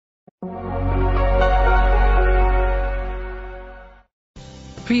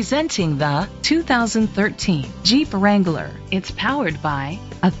Presenting the 2013 Jeep Wrangler. It's powered by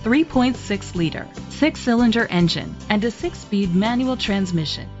a 3.6-liter, 6-cylinder engine and a 6-speed manual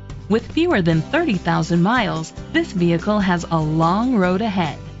transmission. With fewer than 30,000 miles, this vehicle has a long road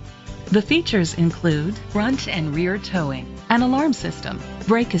ahead. The features include front and rear towing, an alarm system,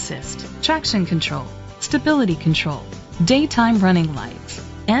 brake assist, traction control, stability control, daytime running lights,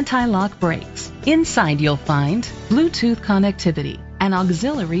 anti-lock brakes. Inside you'll find Bluetooth connectivity, an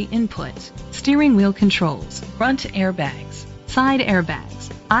auxiliary input, steering wheel controls, front airbags, side airbags,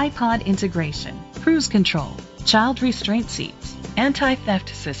 iPod integration, cruise control, child restraint seats,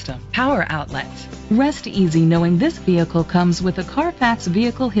 anti-theft system, power outlets. Rest easy knowing this vehicle comes with a Carfax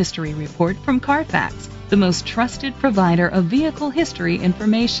Vehicle History Report from Carfax, the most trusted provider of vehicle history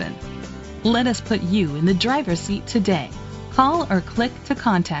information. Let us put you in the driver's seat today. Call or click to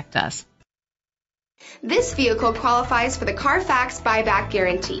contact us. This vehicle qualifies for the Carfax buyback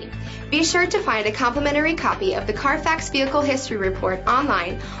guarantee. Be sure to find a complimentary copy of the Carfax Vehicle History Report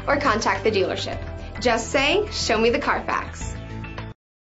online or contact the dealership. Just say, "Show me the Carfax."